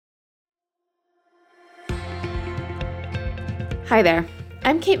Hi there,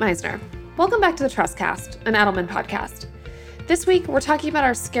 I'm Kate Meisner. Welcome back to the Trustcast, an Edelman podcast. This week, we're talking about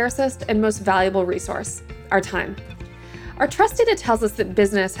our scarcest and most valuable resource, our time. Our trust data tells us that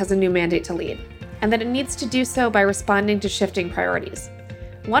business has a new mandate to lead, and that it needs to do so by responding to shifting priorities.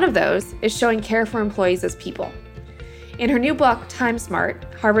 One of those is showing care for employees as people. In her new book, Time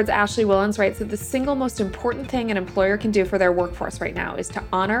Smart, Harvard's Ashley Whillans writes that the single most important thing an employer can do for their workforce right now is to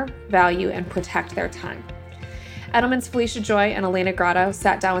honor, value, and protect their time. Edelman's Felicia Joy and Elena Grotto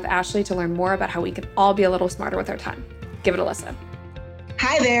sat down with Ashley to learn more about how we can all be a little smarter with our time. Give it a listen.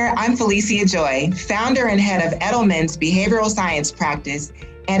 Hi there, I'm Felicia Joy, founder and head of Edelman's behavioral science practice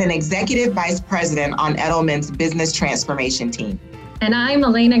and an executive vice president on Edelman's business transformation team. And I'm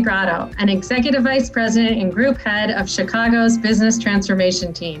Elena Grotto, an executive vice president and group head of Chicago's business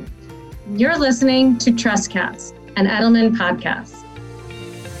transformation team. You're listening to Trustcast, an Edelman podcast.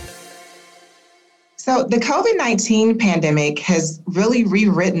 So the COVID-19 pandemic has really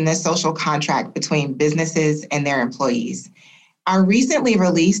rewritten the social contract between businesses and their employees. Our recently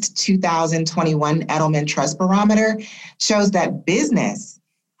released 2021 Edelman Trust Barometer shows that business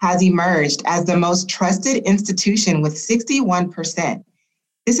has emerged as the most trusted institution with 61%.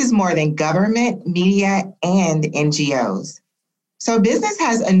 This is more than government, media, and NGOs. So business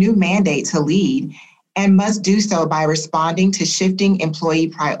has a new mandate to lead and must do so by responding to shifting employee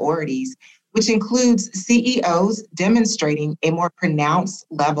priorities, which includes CEOs demonstrating a more pronounced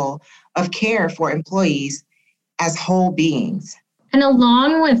level of care for employees as whole beings. And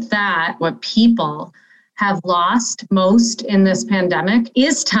along with that, what people have lost most in this pandemic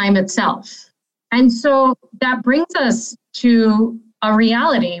is time itself. And so that brings us to a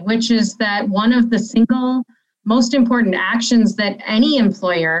reality, which is that one of the single most important actions that any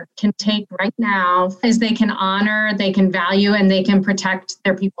employer can take right now is they can honor, they can value, and they can protect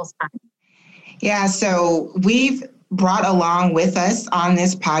their people's time. Yeah, so we've brought along with us on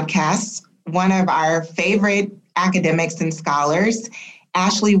this podcast one of our favorite academics and scholars,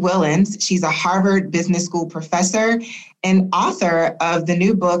 Ashley Whillans. She's a Harvard Business School professor and author of the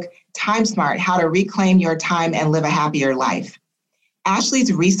new book, Time Smart, How to Reclaim Your Time and Live a Happier Life.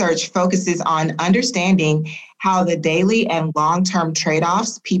 Ashley's research focuses on understanding how the daily and long-term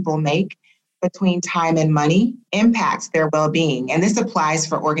trade-offs people make between time and money impacts their well-being. And this applies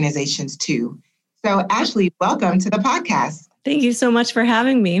for organizations too. So Ashley, welcome to the podcast. Thank you so much for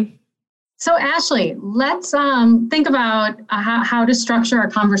having me. So Ashley, let's think about how to structure our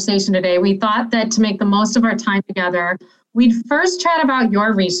conversation today. We thought that to make the most of our time together, we'd first chat about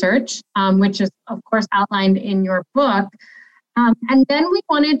your research, which is of course outlined in your book. And then we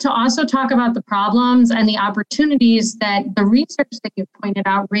wanted to also talk about the problems and the opportunities that the research that you pointed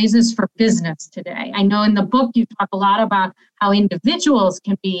out raises for business today. I know in the book you talk a lot about how individuals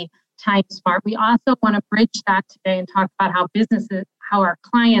can be time smart. We also want to bridge that today and talk about how businesses, how our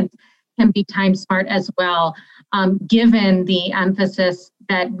clients can be time smart as well, given the emphasis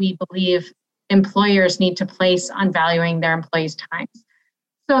that we believe employers need to place on valuing their employees' time.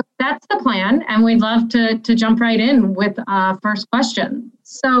 So that's the plan, and we'd love to jump right in with first question.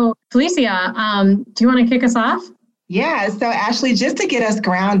 So Felicia, do you want to kick us off? Yeah, so Ashley, just to get us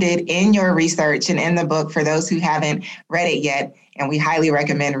grounded in your research and in the book for those who haven't read it yet, and we highly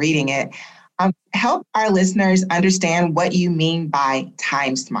recommend reading it, help our listeners understand what you mean by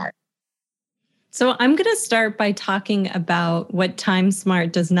time smart. So I'm going to start by talking about what time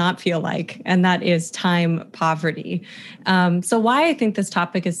smart does not feel like, and that is time poverty. So why I think this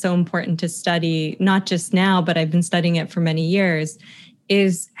topic is so important to study, not just now, but I've been studying it for many years,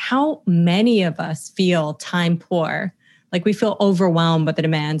 is how many of us feel time poor. Like we feel overwhelmed by the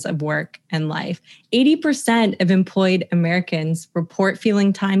demands of work and life. 80% of employed Americans report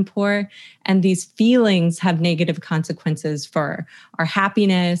feeling time poor, and these feelings have negative consequences for our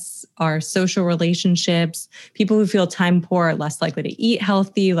happiness, our social relationships. People who feel time poor are less likely to eat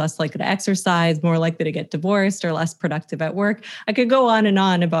healthy, less likely to exercise, more likely to get divorced, or less productive at work. I could go on and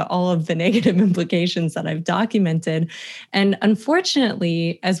on about all of the negative implications that I've documented. And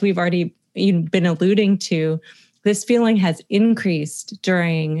unfortunately, as we've already been alluding to, this feeling has increased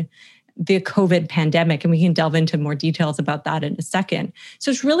during the COVID pandemic, and we can delve into more details about that in a second.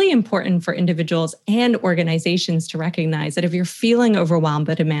 So it's really important for individuals and organizations to recognize that if you're feeling overwhelmed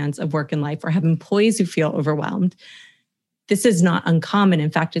by demands of work and life, or have employees who feel overwhelmed, this is not uncommon.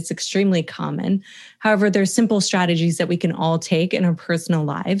 In fact, it's extremely common. However, there's simple strategies that we can all take in our personal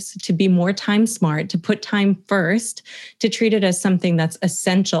lives to be more time smart, to put time first, to treat it as something that's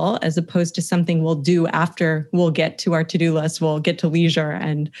essential as opposed to something we'll do after we'll get to our to-do list, we'll get to leisure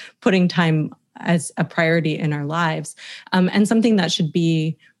and putting time as a priority in our lives, and something that should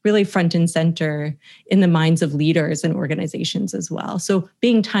be really front and center in the minds of leaders and organizations as well. So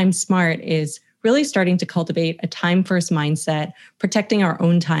being time smart is really starting to cultivate a time-first mindset, protecting our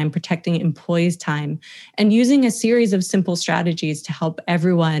own time, protecting employees' time, and using a series of simple strategies to help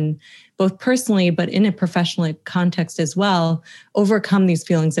everyone, both personally, but in a professional context as well, overcome these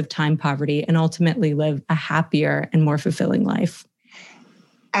feelings of time poverty and ultimately live a happier and more fulfilling life.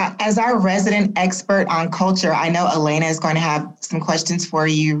 As our resident expert on culture, I know Elena is going to have some questions for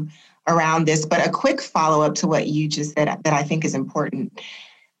you around this, but a quick follow-up to what you just said that I think is important.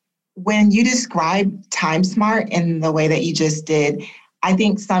 When you describe time smart in the way that you just did, I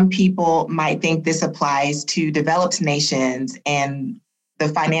think some people might think this applies to developed nations and the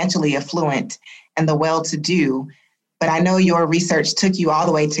financially affluent and the well-to-do. But I know your research took you all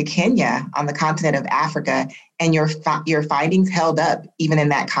the way to Kenya on the continent of Africa, and your findings held up even in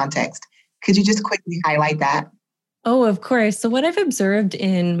that context. Could you just quickly highlight that? Oh, of course. So what I've observed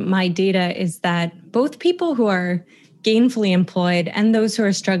in my data is that both people who are gainfully employed and those who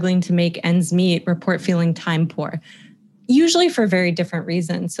are struggling to make ends meet report feeling time poor, usually for very different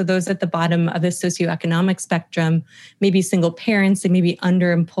reasons. So those at the bottom of the socioeconomic spectrum, maybe single parents, they may be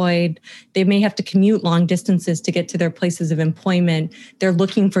underemployed. They may have to commute long distances to get to their places of employment. They're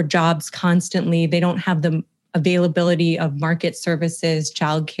looking for jobs constantly. They don't have the availability of market services,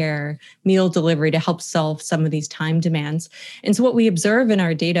 childcare, meal delivery to help solve some of these time demands. And so what we observe in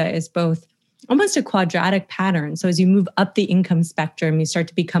our data is both almost a quadratic pattern. So as you move up the income spectrum, you start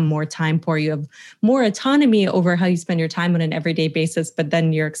to become more time poor. You have more autonomy over how you spend your time on an everyday basis, but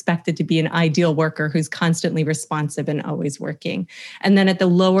then you're expected to be an ideal worker who's constantly responsive and always working. And then at the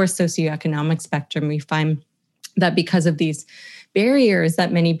lower socioeconomic spectrum, we find that because of these barriers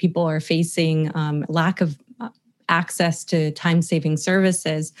that many people are facing, lack of access to time-saving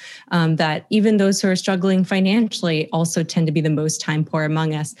services, that even those who are struggling financially also tend to be the most time poor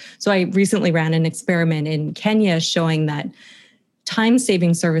among us. So I recently ran an experiment in Kenya showing that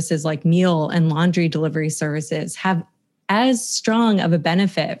time-saving services like meal and laundry delivery services have as strong of a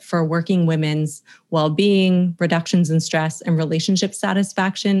benefit for working women's well-being, reductions in stress, and relationship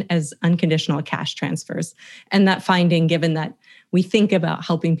satisfaction as unconditional cash transfers. And that finding, given that we think about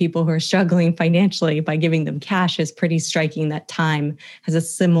helping people who are struggling financially by giving them cash, is pretty striking that time has a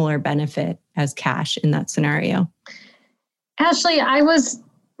similar benefit as cash in that scenario. Ashley, I was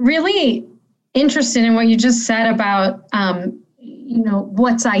really interested in what you just said about,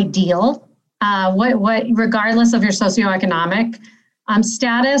 what's ideal, what regardless of your socioeconomic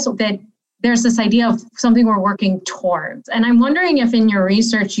status, that there's this idea of something we're working towards. And I'm wondering if in your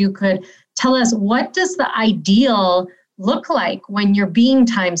research you could tell us, what does the ideal look like when you're being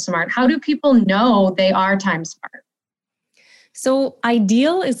time smart? How do people know they are time smart? So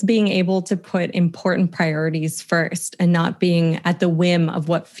ideal is being able to put important priorities first and not being at the whim of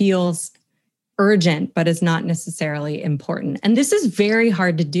what feels urgent, but is not necessarily important. And this is very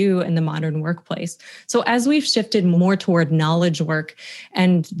hard to do in the modern workplace. So as we've shifted more toward knowledge work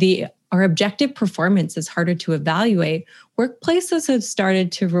and our objective performance is harder to evaluate, workplaces have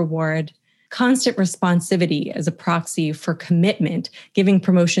started to reward constant responsivity as a proxy for commitment, giving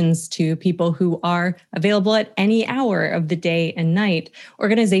promotions to people who are available at any hour of the day and night.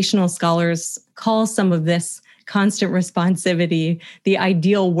 Organizational scholars call some of this constant responsivity the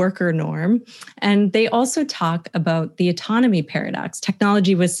ideal worker norm. And they also talk about the autonomy paradox.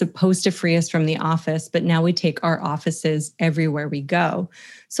 Technology was supposed to free us from the office, but now we take our offices everywhere we go.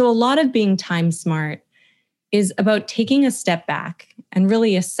 So a lot of being time smart is about taking a step back and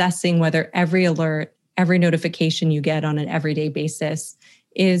really assessing whether every alert, every notification you get on an everyday basis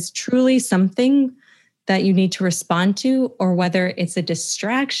is truly something that you need to respond to, or whether it's a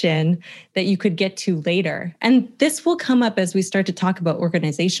distraction that you could get to later. And this will come up as we start to talk about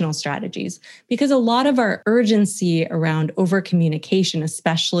organizational strategies, because a lot of our urgency around over-communication,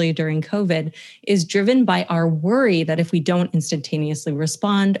 especially during COVID, is driven by our worry that if we don't instantaneously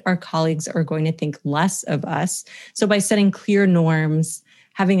respond, our colleagues are going to think less of us. So by setting clear norms,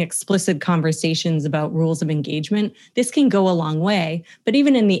 having explicit conversations about rules of engagement, this can go a long way. But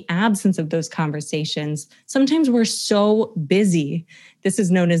even in the absence of those conversations, sometimes we're so busy, this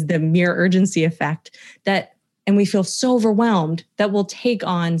is known as the mere urgency effect, and we feel so overwhelmed that we'll take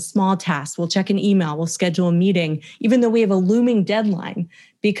on small tasks. We'll check an email, we'll schedule a meeting, even though we have a looming deadline,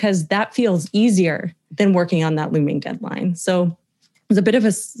 because that feels easier than working on that looming deadline. So there's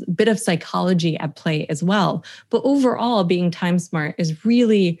a bit of psychology at play as well. But overall, being time smart is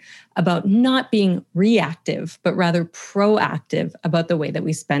really about not being reactive, but rather proactive about the way that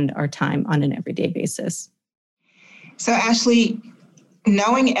we spend our time on an everyday basis. So Ashley,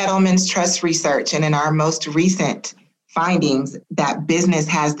 Knowing Edelman's trust research and in our most recent findings that business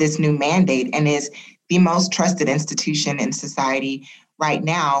has this new mandate and is the most trusted institution in society right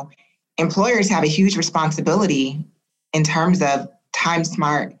now, employers have a huge responsibility in terms of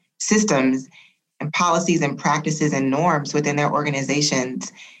time-smart systems and policies and practices and norms within their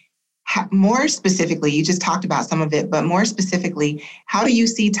organizations. More specifically, you just talked about some of it, but more specifically, how do you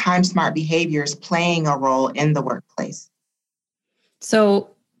see time-smart behaviors playing a role in the workplace? So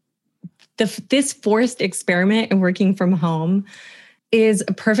this forced experiment in working from home is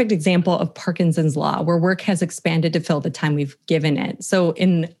a perfect example of Parkinson's law, where work has expanded to fill the time we've given it. So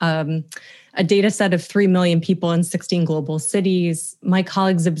in a data set of 3 million people in 16 global cities, my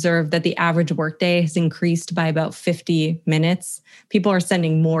colleagues observed that the average workday has increased by about 50 minutes. People are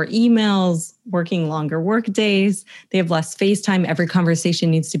sending more emails, working longer work days. They have less face time. Every conversation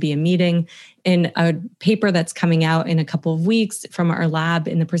needs to be a meeting. In a paper that's coming out in a couple of weeks from our lab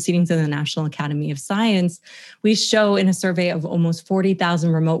in the Proceedings of the National Academy of Science, we show in a survey of almost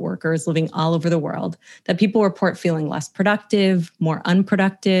 40,000 remote workers living all over the world that people report feeling less productive, more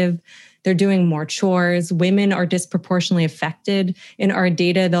unproductive. They're doing more chores. Women are disproportionately affected. In our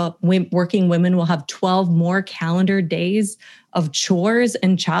data, the working women will have 12 more calendar days of chores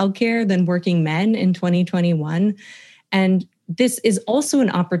and childcare than working men in 2021. And this is also an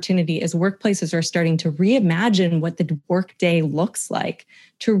opportunity as workplaces are starting to reimagine what the workday looks like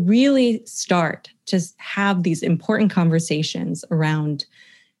to really start to have these important conversations around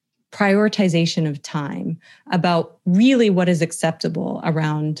prioritization of time, about really what is acceptable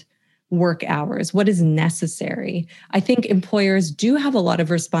around work hours, what is necessary. I think employers do have a lot of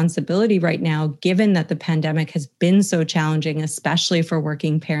responsibility right now, given that the pandemic has been so challenging, especially for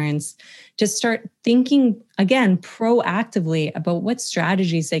working parents, to start thinking, again, proactively about what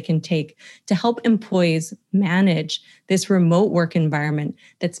strategies they can take to help employees manage this remote work environment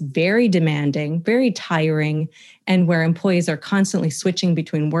that's very demanding, very tiring, and where employees are constantly switching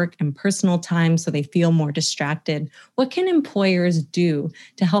between work and personal time so they feel more distracted. What can employers do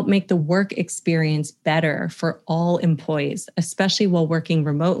to help make the work experience better for all employees, especially while working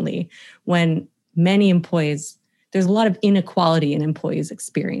remotely, when many employees, there's a lot of inequality in employees'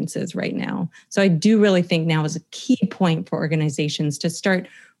 experiences right now. So I do really think now is a key point for organizations to start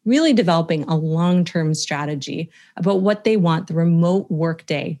really developing a long-term strategy about what they want the remote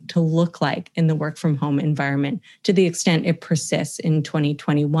workday to look like in the work from home environment to the extent it persists in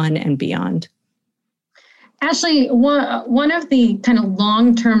 2021 and beyond. Ashley, one of the kind of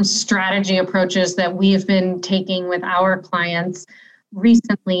long-term strategy approaches that we have been taking with our clients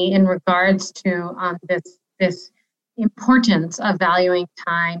recently in regards to this importance of valuing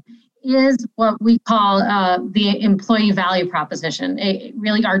time is what we call the employee value proposition,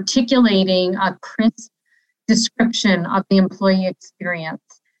 really articulating a crisp description of the employee experience.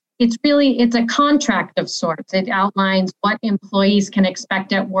 It's a contract of sorts. It outlines what employees can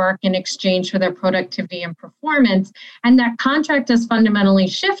expect at work in exchange for their productivity and performance. And that contract has fundamentally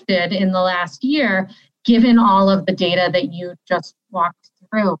shifted in the last year, given all of the data that you just walked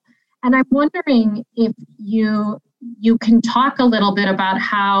through. And I'm wondering if you can talk a little bit about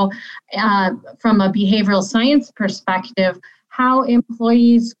how, from a behavioral science perspective, how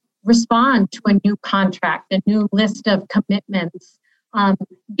employees respond to a new contract, a new list of commitments,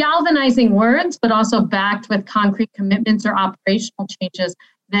 galvanizing words, but also backed with concrete commitments or operational changes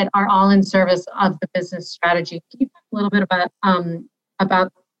that are all in service of the business strategy. Can you talk a little bit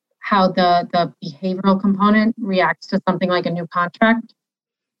about how the behavioral component reacts to something like a new contract?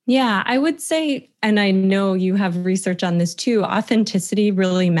 Yeah, I would say, and I know you have research on this too, authenticity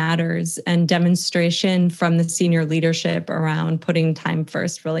really matters, and demonstration from the senior leadership around putting time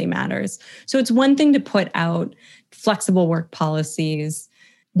first really matters. So it's one thing to put out flexible work policies,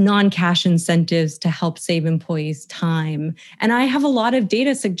 non-cash incentives to help save employees time. And I have a lot of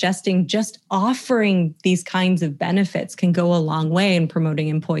data suggesting just offering these kinds of benefits can go a long way in promoting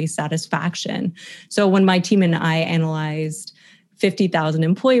employee satisfaction. So when my team and I analyzed 50,000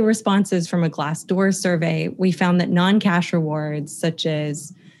 employee responses from a Glassdoor survey, we found that non-cash rewards such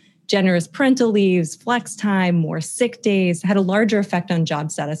as generous parental leaves, flex time, more sick days had a larger effect on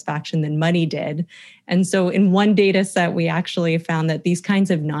job satisfaction than money did. And so in one data set, we actually found that these kinds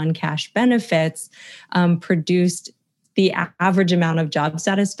of non-cash benefits produced the average amount of job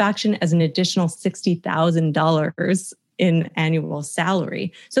satisfaction as an additional $60,000 in annual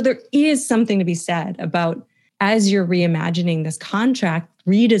salary. So there is something to be said about, as you're reimagining this contract,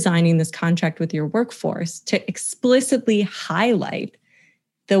 redesigning this contract with your workforce, to explicitly highlight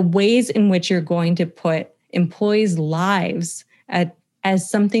the ways in which you're going to put employees' lives at as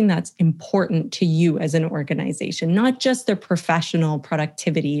something that's important to you as an organization, not just their professional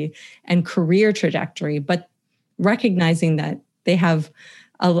productivity and career trajectory, but recognizing that they have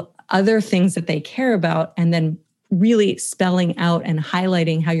other things that they care about, and then really spelling out and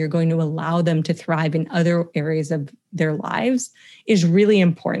highlighting how you're going to allow them to thrive in other areas of their lives is really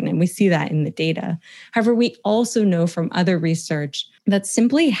important. And we see that in the data. However, we also know from other research that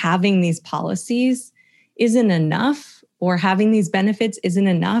simply having these policies isn't enough, or having these benefits isn't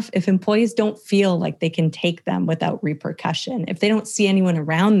enough if employees don't feel like they can take them without repercussion, if they don't see anyone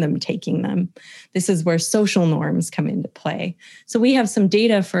around them taking them. This is where social norms come into play. So we have some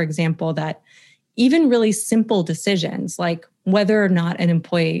data, for example, that even really simple decisions like whether or not an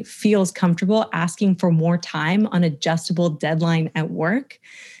employee feels comfortable asking for more time on adjustable deadline at work,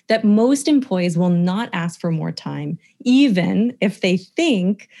 that most employees will not ask for more time, even if they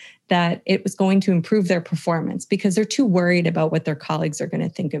think that it was going to improve their performance, because they're too worried about what their colleagues are going to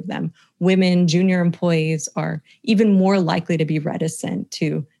think of them. Women, junior employees are even more likely to be reticent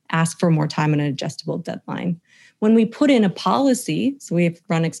to ask for more time on an adjustable deadline. When we put in a policy, so we've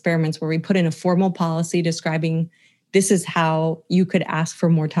run experiments where we put in a formal policy describing this is how you could ask for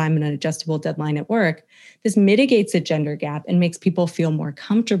more time in an adjustable deadline at work, this mitigates a gender gap and makes people feel more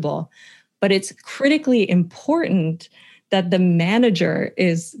comfortable. But it's critically important that the manager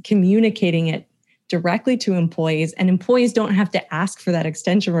is communicating it directly to employees, and employees don't have to ask for that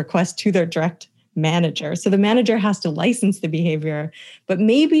extension request to their direct manager. So the manager has to license the behavior, but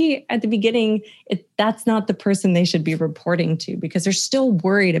maybe at the beginning, that's not the person they should be reporting to, because they're still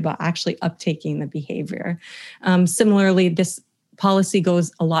worried about actually uptaking the behavior. Similarly, this policy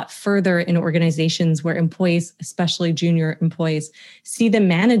goes a lot further in organizations where employees, especially junior employees, see the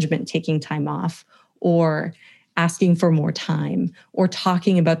management taking time off or asking for more time or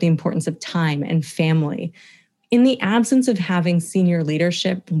talking about the importance of time and family. In the absence of having senior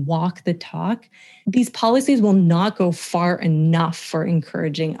leadership walk the talk, these policies will not go far enough for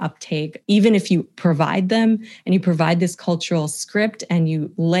encouraging uptake. Even if you provide them and you provide this cultural script and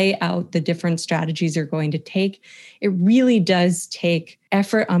you lay out the different strategies you're going to take, it really does take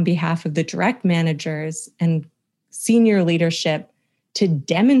effort on behalf of the direct managers and senior leadership to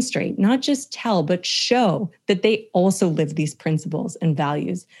demonstrate, not just tell, but show that they also live these principles and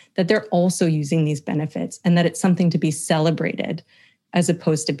values, that they're also using these benefits, and that it's something to be celebrated as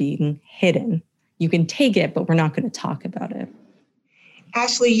opposed to being hidden. You can take it, but we're not going to talk about it.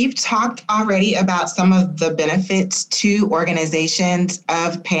 Ashley, you've talked already about some of the benefits to organizations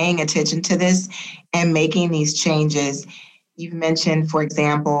of paying attention to this and making these changes. You've mentioned, for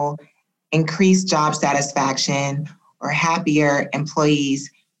example, increased job satisfaction or happier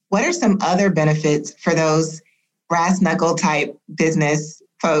employees. What are some other benefits for those brass knuckle type business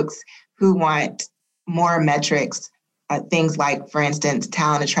folks who want more metrics, things like, for instance,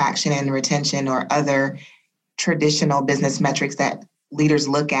 talent attraction and retention or other traditional business metrics that leaders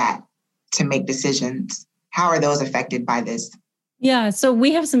look at to make decisions? How are those affected by this? Yeah, so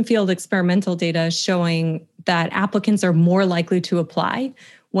we have some field experimental data showing that applicants are more likely to apply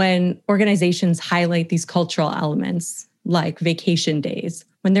when organizations highlight these cultural elements like vacation days.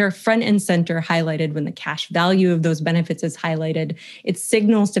 When they're front and center highlighted, when the cash value of those benefits is highlighted, it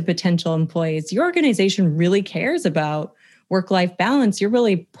signals to potential employees, your organization really cares about work-life balance. You're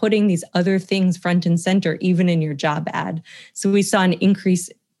really putting these other things front and center, even in your job ad. So we saw an increase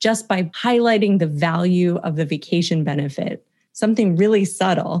just by highlighting the value of the vacation benefit, something really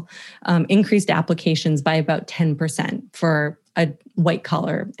subtle, increased applications by about 10% for a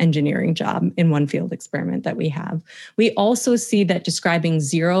white-collar engineering job in one field experiment that we have. We also see that describing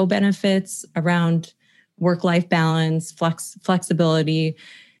zero benefits around work-life balance, flexibility,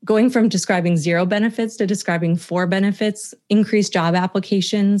 going from describing zero benefits to describing 4 benefits, increased job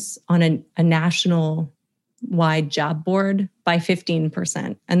applications on a national-wide job board by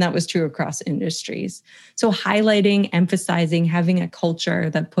 15%. And that was true across industries. So highlighting, emphasizing, having a culture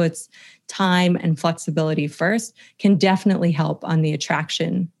that puts time and flexibility first can definitely help on the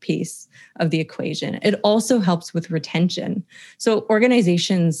attraction piece of the equation. It also helps with retention. So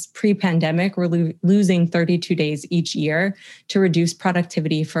organizations pre-pandemic were losing 32 days each year to reduce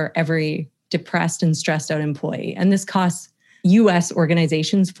productivity for every depressed and stressed out employee. And this costs U.S.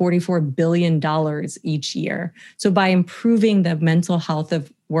 organizations $44 billion each year. So by improving the mental health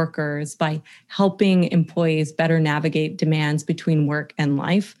of workers, by helping employees better navigate demands between work and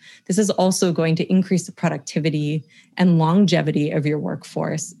life, this is also going to increase the productivity and longevity of your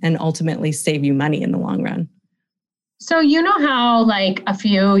workforce and ultimately save you money in the long run. So you know how like a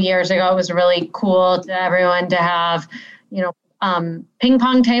few years ago, it was really cool to everyone to have, ping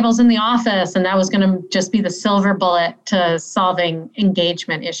pong tables in the office, and that was going to just be the silver bullet to solving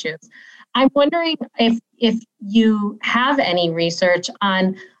engagement issues. I'm wondering if you have any research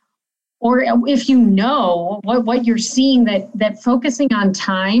on, or if you know what you're seeing that focusing on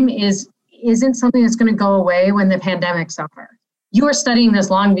time isn't something that's going to go away when the pandemic's over. You were studying this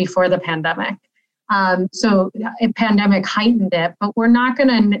long before the pandemic. So a pandemic heightened it, but we're not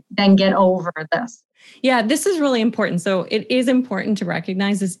going to then get over this. Yeah, this is really important. So it is important to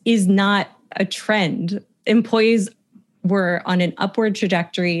recognize this is not a trend. Employees were on an upward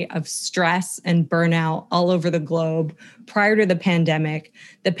trajectory of stress and burnout all over the globe prior to the pandemic.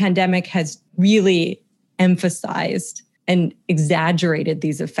 The pandemic has really emphasized and exaggerated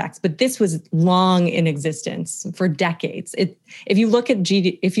these effects, but this was long in existence for decades. If you look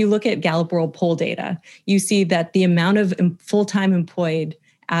at Gallup World Poll data, you see that the amount of full-time employed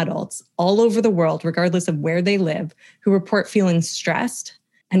adults all over the world, regardless of where they live, who report feeling stressed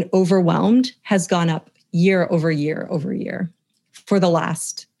and overwhelmed has gone up year over year over year for the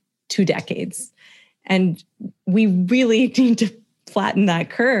last 2 decades. And we really need to flatten that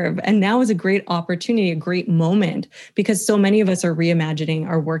curve. And now is a great opportunity, a great moment, because so many of us are reimagining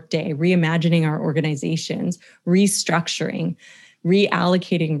our workday, reimagining our organizations, restructuring,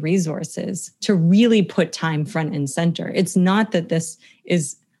 reallocating resources to really put time front and center. It's not that this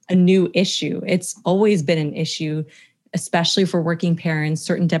is a new issue. It's always been an issue, especially for working parents,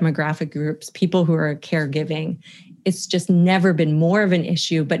 certain demographic groups, people who are caregiving. It's just never been more of an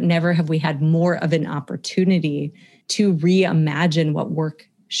issue, but never have we had more of an opportunity to reimagine what work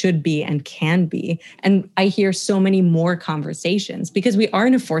should be and can be. And I hear so many more conversations because we are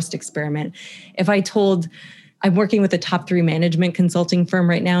in a forced experiment. If I told, I'm working with a top 3 management consulting firm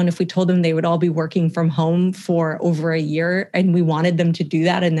right now, and if we told them they would all be working from home for over a year and we wanted them to do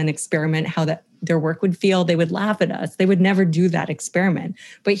that and then experiment how their work would feel, they would laugh at us. They would never do that experiment.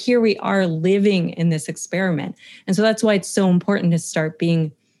 But here we are living in this experiment. And so that's why it's so important to start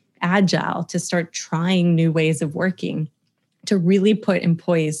being agile, to start trying new ways of working, to really put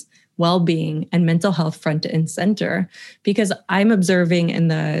employees' well-being and mental health front and center. Because I'm observing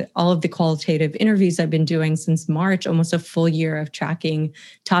in all of the qualitative interviews I've been doing since March, almost a full year of tracking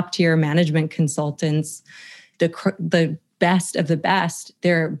top-tier management consultants, the best of the best,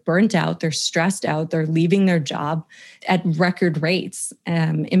 they're burnt out, they're stressed out, they're leaving their job at record rates,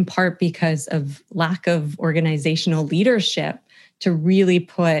 in part because of lack of organizational leadership to really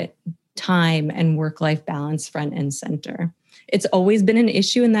put time and work-life balance front and center. It's always been an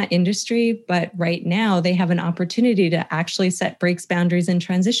issue in that industry, but right now they have an opportunity to actually set breaks, boundaries, and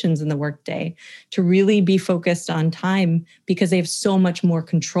transitions in the workday to really be focused on time because they have so much more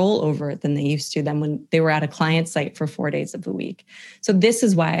control over it than they used to than when they were at a client site for 4 days of the week. So this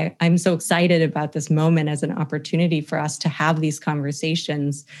is why I'm so excited about this moment as an opportunity for us to have these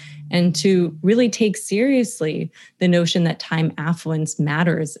conversations and to really take seriously the notion that time affluence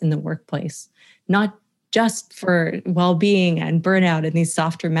matters in the workplace, not just for well-being and burnout and these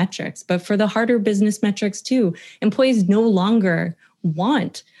softer metrics, but for the harder business metrics too. Employees no longer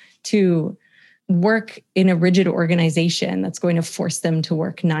want to work in a rigid organization that's going to force them to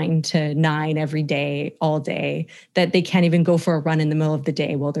work 9 to 9 every day, all day, that they can't even go for a run in the middle of the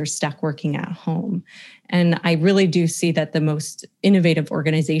day while they're stuck working at home. And I really do see that the most innovative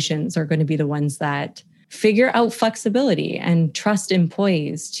organizations are going to be the ones that figure out flexibility and trust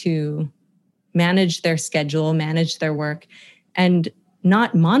employees to manage their schedule, manage their work, and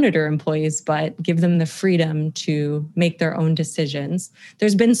not monitor employees, but give them the freedom to make their own decisions.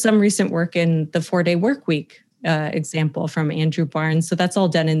 There's been some recent work in the 4-day work week example from Andrew Barnes. So that's all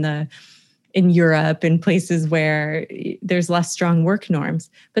done in Europe, in places where there's less strong work norms.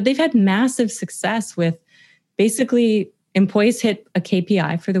 But they've had massive success with basically employees hit a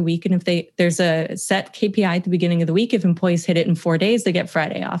KPI for the week. And if there's a set KPI at the beginning of the week, if employees hit it in 4 days, they get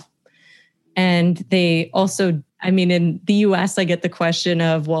Friday off. And they also, in the US, I get the question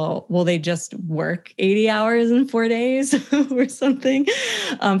of, well, will they just work 80 hours in 4 days or something?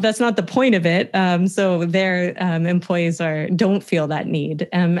 That's not the point of it. So their employees don't feel that need.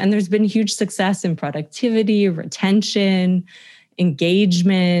 And there's been huge success in productivity, retention,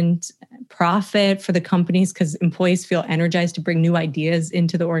 engagement, profit for the companies because employees feel energized to bring new ideas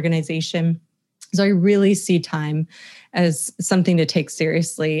into the organization. So I really see time as something to take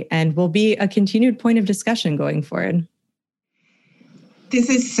seriously and will be a continued point of discussion going forward. This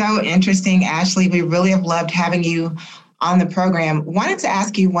is so interesting, Ashley. We really have loved having you on the program. Wanted to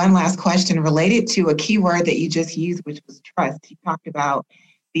ask you one last question related to a key word that you just used, which was trust. You talked about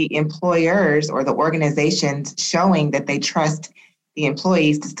the employers or the organizations showing that they trust the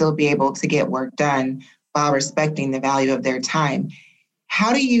employees to still be able to get work done. while respecting the value of their time.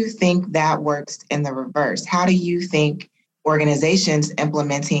 How do you think that works in the reverse? How do you think organizations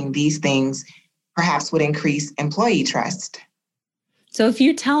implementing these things perhaps would increase employee trust? So if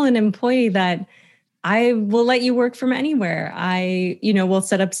you tell an employee that I will let you work from anywhere, we'll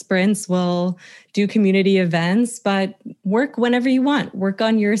set up sprints, we'll do community events, but work whenever you want, work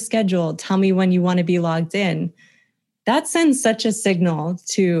on your schedule, tell me when you want to be logged in. That sends such a signal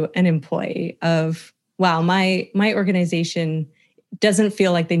to an employee of, wow, my organization doesn't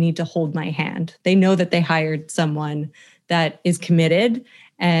feel like they need to hold my hand. They know that they hired someone that is committed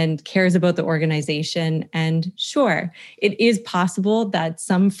and cares about the organization. And sure, it is possible that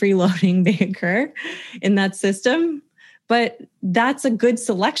some freeloading may occur in that system, but that's a good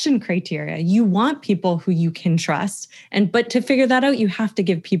selection criteria. You want people who you can trust. But to figure that out, you have to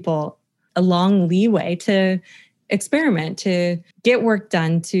give people a long leeway to experiment, to get work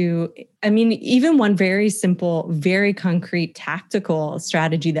done, even one very simple, very concrete tactical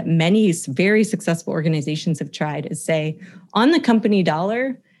strategy that many very successful organizations have tried is say, on the company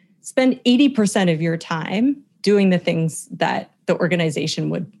dollar, spend 80% of your time doing the things that the organization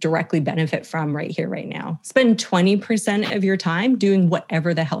would directly benefit from right here, right now. Spend 20% of your time doing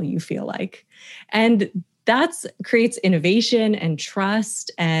whatever the hell you feel like. And that creates innovation and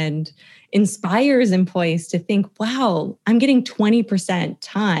trust and inspires employees to think, wow, I'm getting 20%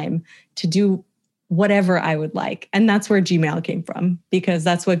 time to do whatever I would like. And that's where Gmail came from, because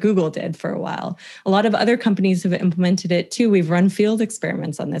that's what Google did for a while. A lot of other companies have implemented it too. We've run field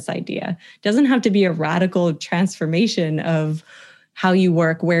experiments on this idea. It doesn't have to be a radical transformation of how you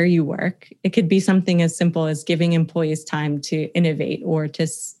work, where you work. It could be something as simple as giving employees time to innovate or to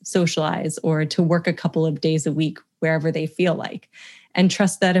socialize or to work a couple of days a week wherever they feel like, and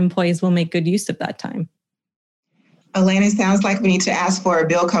trust that employees will make good use of that time. Elena, it sounds like we need to ask for a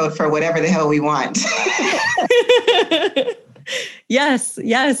bill code for whatever the hell we want. Yes,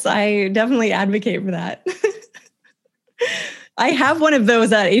 I definitely advocate for that. I have one of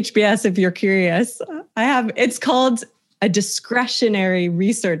those at HBS if you're curious. It's called a discretionary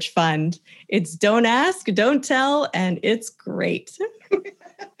research fund. It's don't ask, don't tell, and it's great.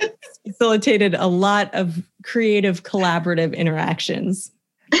 It's facilitated a lot of creative, collaborative interactions.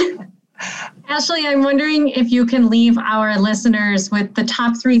 Ashley, I'm wondering if you can leave our listeners with the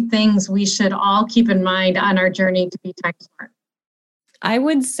top 3 things we should all keep in mind on our journey to be time smart. I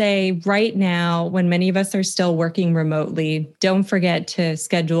would say right now, when many of us are still working remotely, don't forget to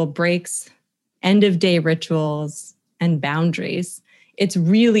schedule breaks, end of day rituals, and boundaries. It's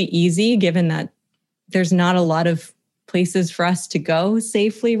really easy given that there's not a lot of places for us to go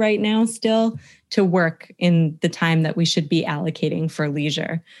safely right now still to work in the time that we should be allocating for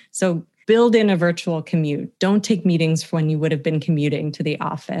leisure. So build in a virtual commute. Don't take meetings when you would have been commuting to the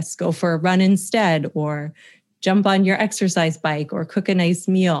office. Go for a run instead, or jump on your exercise bike, or cook a nice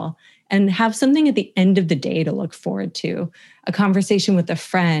meal, and have something at the end of the day to look forward to, a conversation with a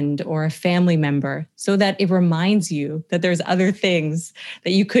friend or a family member, so that it reminds you that there's other things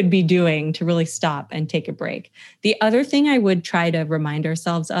that you could be doing to really stop and take a break. The other thing I would try to remind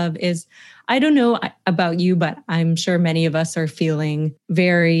ourselves of is, I don't know about you, but I'm sure many of us are feeling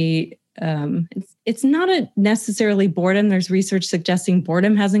very, it's not necessarily boredom. There's research suggesting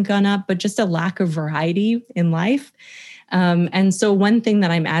boredom hasn't gone up, but just a lack of variety in life. And so one thing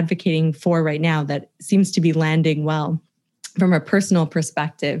that I'm advocating for right now that seems to be landing well from a personal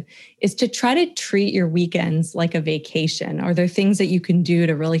perspective is to try to treat your weekends like a vacation. Are there things that you can do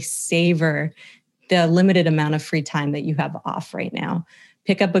to really savor the limited amount of free time that you have off right now?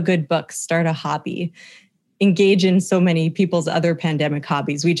 Pick up a good book, start a hobby, engage in so many people's other pandemic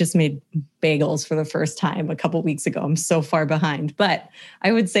hobbies. We just made bagels for the first time a couple weeks ago. I'm so far behind, but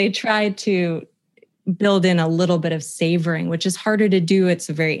I would say try to build in a little bit of savoring, which is harder to do. It's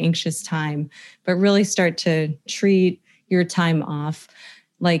a very anxious time, but really start to treat your time off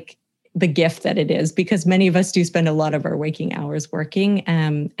like the gift that it is, because many of us do spend a lot of our waking hours working,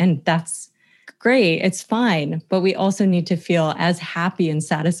 and that's great. It's fine. But we also need to feel as happy and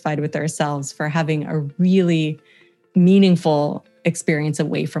satisfied with ourselves for having a really meaningful experience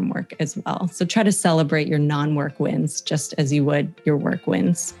away from work as well. So try to celebrate your non-work wins just as you would your work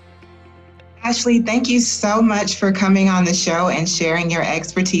wins. Ashley, thank you so much for coming on the show and sharing your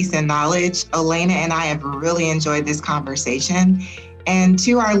expertise and knowledge. Elena and I have really enjoyed this conversation. And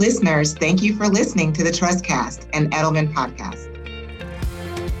to our listeners, thank you for listening to the Trustcast, an Edelman podcast.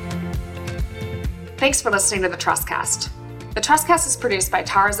 Thanks for listening to the Trustcast. The Trustcast is produced by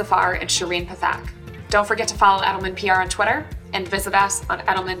Tara Zafar and Shireen Pathak. Don't forget to follow Edelman PR on Twitter and visit us on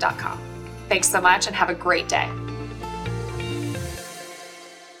edelman.com. Thanks so much and have a great day.